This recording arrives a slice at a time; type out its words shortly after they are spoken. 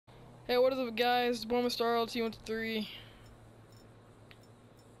Hey, what is up, guys? Born with Star LT13.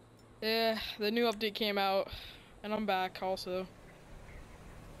 Yeah, the new update came out, and I'm back also.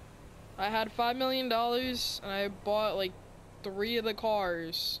 I had $5 million, and I bought like 3 of the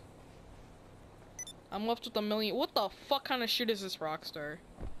cars. I'm left with $1 million. What the fuck kind of shit is this, Rockstar?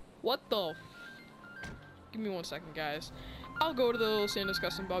 What the? Give me 1 second, guys. I'll go to the little Santa's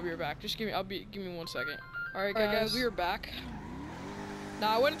custom. I'll be right back. Just give me 1 second. All right, guys, we are back.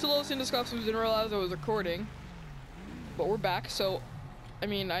 Now I went into Little Santa's Customs, didn't realize I was recording, but we're back. So, I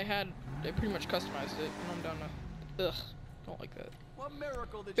mean, I pretty much customized it, and I'm down to, ugh, don't like that. What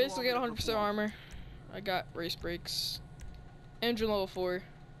miracle did basically got 100% armor. I got race brakes, engine level 4,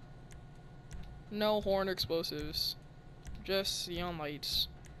 no horn or explosives, just neon lights.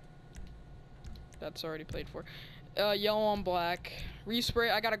 That's already played for. Yellow on black,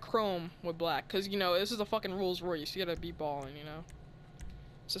 respray. I got a chrome with black, cause you know this is a fucking Rolls Royce. You gotta be balling, you know.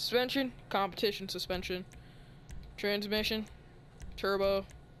 Suspension, competition suspension, transmission, turbo,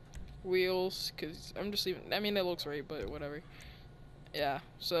 wheels, cause I'm just leaving, I mean that looks right, but whatever. Yeah,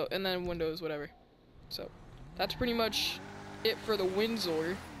 so, and then windows, whatever. So, that's pretty much it for the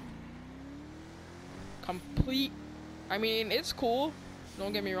Windsor. Complete, I mean, it's cool,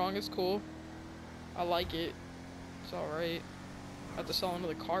 don't get me wrong, it's cool. I like it, it's alright. I have to sell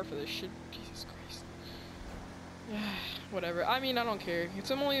another car for this shit, Jesus Christ. Whatever. I mean, I don't care.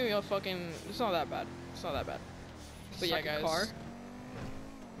 It's only a fucking. It's not that bad. It's not that bad. But yeah, guys. Car.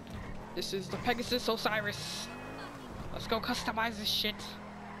 This is the Pegasus Osiris. Let's go customize this shit.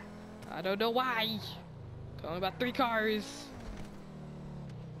 I don't know why. Only about 3 cars.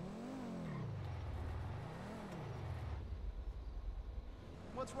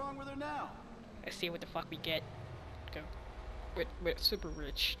 What's wrong with her now? Let's see what the fuck we get. Go. We're super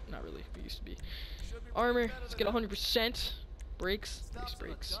rich. Not really. We used to be. Armor. Let's get 100%. Brakes. Race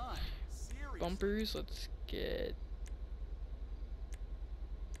brakes. Bumpers. Let's get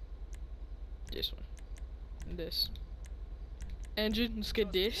this one. And this. Engine. Let's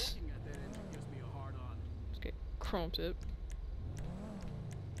get this. Let's get chrome tip.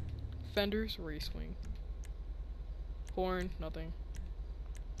 Fenders. Race wing. Horn. Nothing.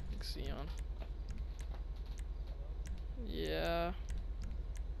 Xeon. Yeah.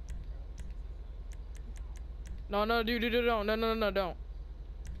 No, dude, don't. No, don't.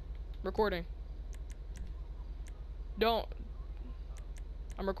 Recording. Don't.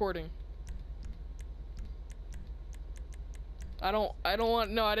 I'm recording. I don't want,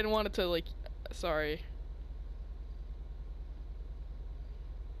 no, I didn't want it to, like, sorry.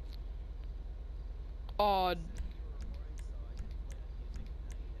 Odd.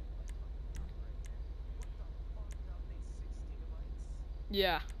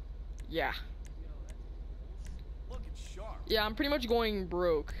 Yeah. Yeah. Yeah, I'm pretty much going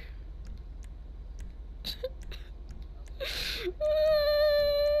broke. Let's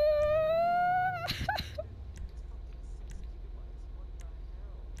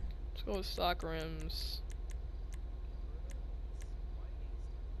go with stock rims.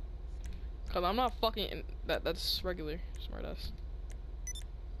 Cause I'm not fucking that's regular, smartass.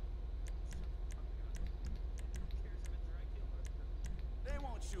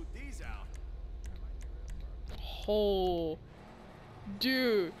 Shoot these out. Oh,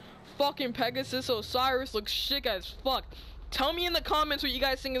 dude, fucking Pegasus Osiris looks sick as fuck. Tell me in the comments what you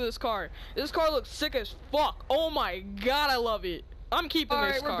guys think of this car. This car looks sick as fuck. Oh my god, I love it. I'm keeping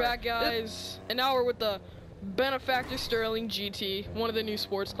this car. Alright, we're back, guys. And now we're with the Benefactor Sterling GT, one of the new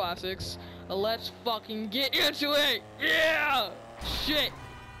sports classics. Let's fucking get into it. Yeah! Shit.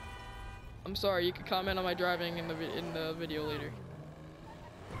 I'm sorry, you can comment on my driving in the video later.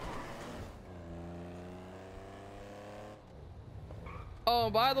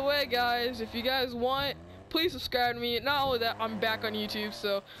 Oh, by the way, guys, if you guys want, please subscribe to me. Not only that, I'm back on YouTube,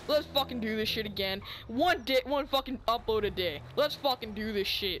 so let's fucking do this shit again. One fucking upload a day. Let's fucking do this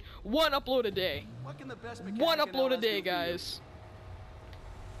shit. 1 upload a day. What can the best 1 upload a day, guys.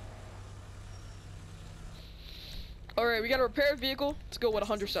 Alright, we gotta repair a vehicle. Let's go with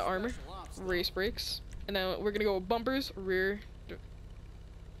 100% armor. Race brakes. And then we're gonna go with bumpers, rear.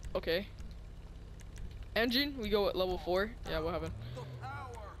 Okay. Engine, we go at level 4. Yeah, what happened?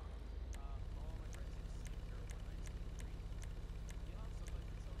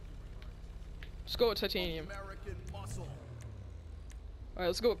 Let's go with titanium. Alright,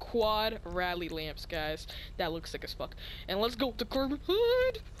 let's go with quad rally lamps, guys. That looks sick as fuck. And let's go with the carbon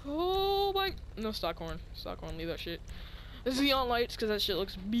hood. Oh my, no stock horn. Stock horn, leave that shit. Xeon lights, because that shit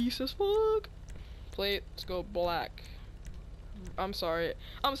looks beast as fuck. Plate, let's go black. I'm sorry,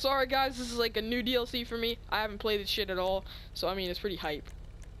 guys, this is like a new DLC for me. I haven't played this shit at all, so I mean, it's pretty hype.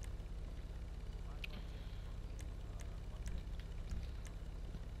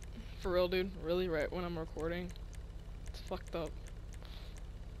 For real, dude. Really, right when I'm recording. It's fucked up.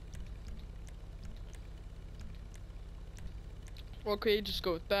 Okay, just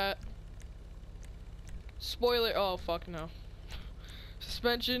go with that. Spoiler. Oh, fuck no.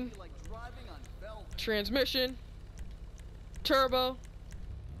 Suspension. Like driving on velvet. Transmission. Turbo.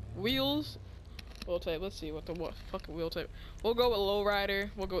 Wheels. Wheel type. Let's see what fucking wheel type. We'll go with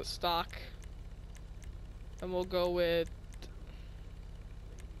lowrider. We'll go with stock. And we'll go with.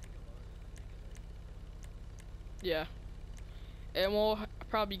 Yeah. And we'll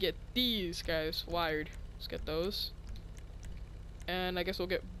probably get these guys wired. Let's get those. And I guess we'll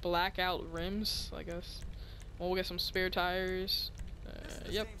get blackout rims, I guess. We'll get some spare tires. This is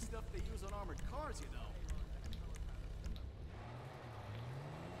the Yep. same stuff they use on armored cars, you know.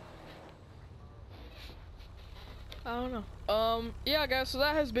 I don't know. Yeah, guys, so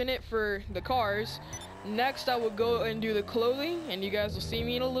that has been it for the cars. Next, I will go and do the clothing, and you guys will see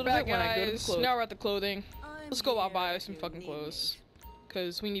me in a little bit when I go to the clothing. Now we're at the clothing. Let's go out buy some fucking clothes.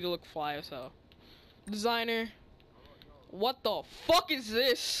 Because we need to look fly as hell. Designer. What the fuck is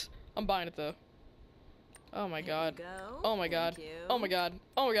this? I'm buying it though. Oh my god. Oh my god. Oh my god.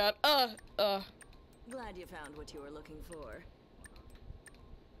 Oh my god. Glad you found what you were looking for.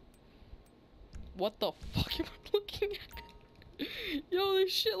 What the fuck am I looking at? Yo,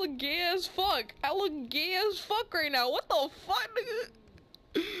 this shit look gay as fuck. I look gay as fuck right now. What the fuck, nigga?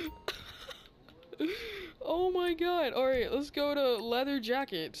 Oh my god. Alright, let's go to leather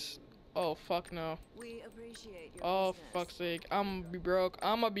jackets. Oh fuck no. We appreciate your Oh business. fuck's sake. I'm gonna be broke.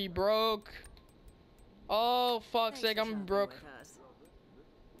 I'm gonna be broke. Oh fuck's sake, I'm gonna be broke.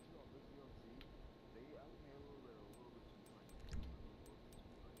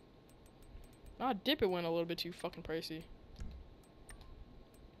 Ah, dip it went a little bit too fucking pricey.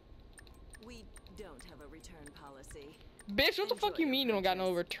 We don't have a return policy. Bitch, what the fuck Enjoy you your mean you don't got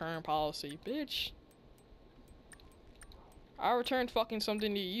no purchase. return policy, bitch? I returned fucking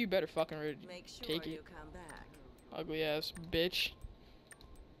something to you, you better fucking Make sure take you it. come back. Ugly ass bitch.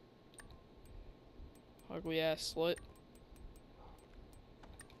 Ugly ass slut.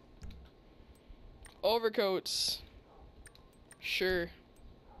 Overcoats. Sure.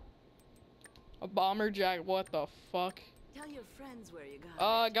 A bomber jacket, what the fuck? Tell your friends where you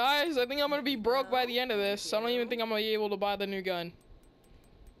got it. Guys, I think I'm gonna be broke by the end of this. I don't even think I'm gonna be able to buy the new gun.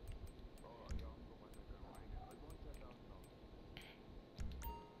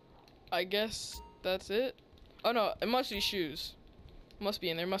 I guess that's it. Oh no, it must be shoes. Must be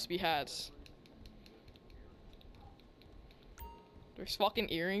in there, must be hats. There's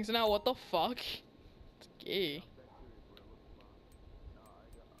fucking earrings now, what the fuck? It's gay.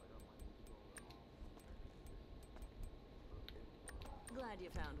 Glad you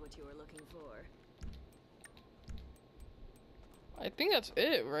found what you were looking for. I think that's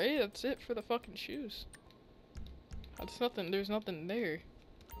it, right? That's it for the fucking shoes. That's nothing, there's nothing there.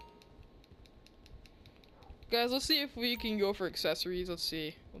 Guys, let's see if we can go for accessories. Let's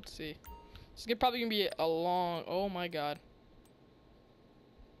see. Let's see. This is probably gonna be a long. Oh my god.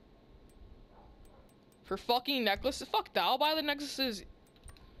 For fucking necklaces? Fuck that. I'll buy the necklaces.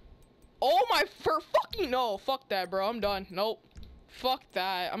 Oh my. For fucking. No. Fuck that, bro. I'm done. Nope. Fuck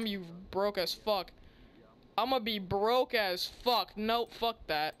that. I'm gonna be broke as fuck. I'm gonna be broke as fuck. Nope. Fuck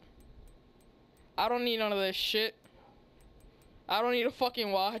that. I don't need none of this shit. I don't need a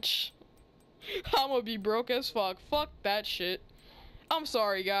fucking watch. I'm gonna be broke as fuck. Fuck that shit. I'm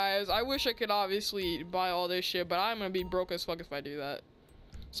sorry, guys. I wish I could obviously buy all this shit, but I'm gonna be broke as fuck if I do that.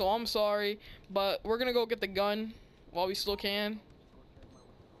 So I'm sorry, but we're gonna go get the gun while we still can.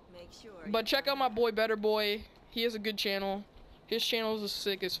 Make sure. But check out my boy Better Boy. He has a good channel. His channel is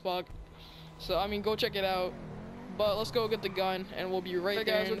sick as fuck. So I mean, go check it out. But let's go get the gun, and we'll be right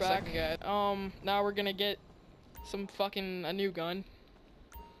there in a second, guys. Now we're gonna get some fucking a new gun.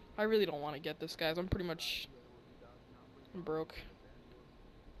 I really don't want to get this, guys. I'm pretty much broke.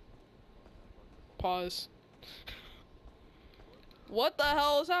 Pause. What the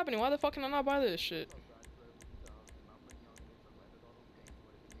hell is happening? Why the fuck can I not buy this shit?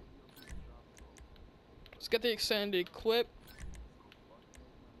 Let's get the extended clip,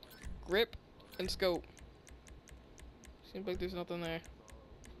 grip, and scope. Seems like there's nothing there.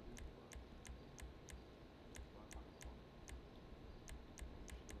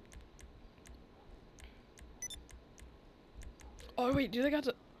 Oh wait, do they got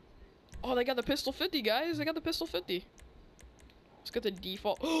the? Oh, they got the pistol 50, guys. They got the pistol 50. Let's get the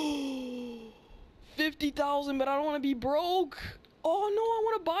default. 50,000, but I don't want to be broke. Oh no, I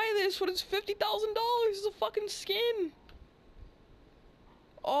want to buy this. What is $50,000? It's a fucking skin.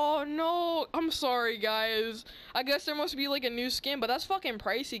 Oh no, I'm sorry guys. I guess there must be like a new skin, but that's fucking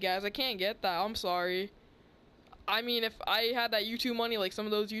pricey, guys. I can't get that. I'm sorry. I mean, if I had that YouTube money like some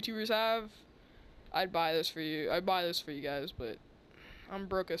of those YouTubers have, I'd buy this for you. I'd buy this for you guys, but I'm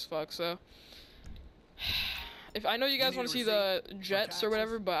broke as fuck, so. If I know you guys want to see the jets or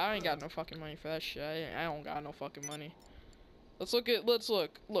whatever, but I ain't got no fucking money for that shit. I don't got no fucking money. Let's look.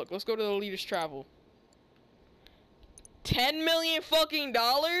 Let's go to the elitist travel. 10 million fucking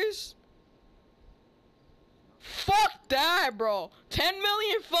dollars? Fuck that, bro. 10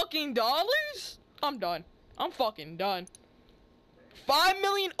 million fucking dollars? I'm done. I'm fucking done. 5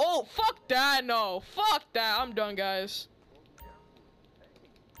 million? Oh, fuck that. No, fuck that. I'm done, guys.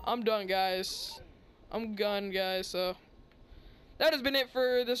 I'm done, guys. I'm done, guys. So that has been it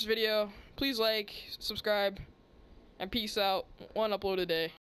for this video. Please like, subscribe, and peace out. One upload a day.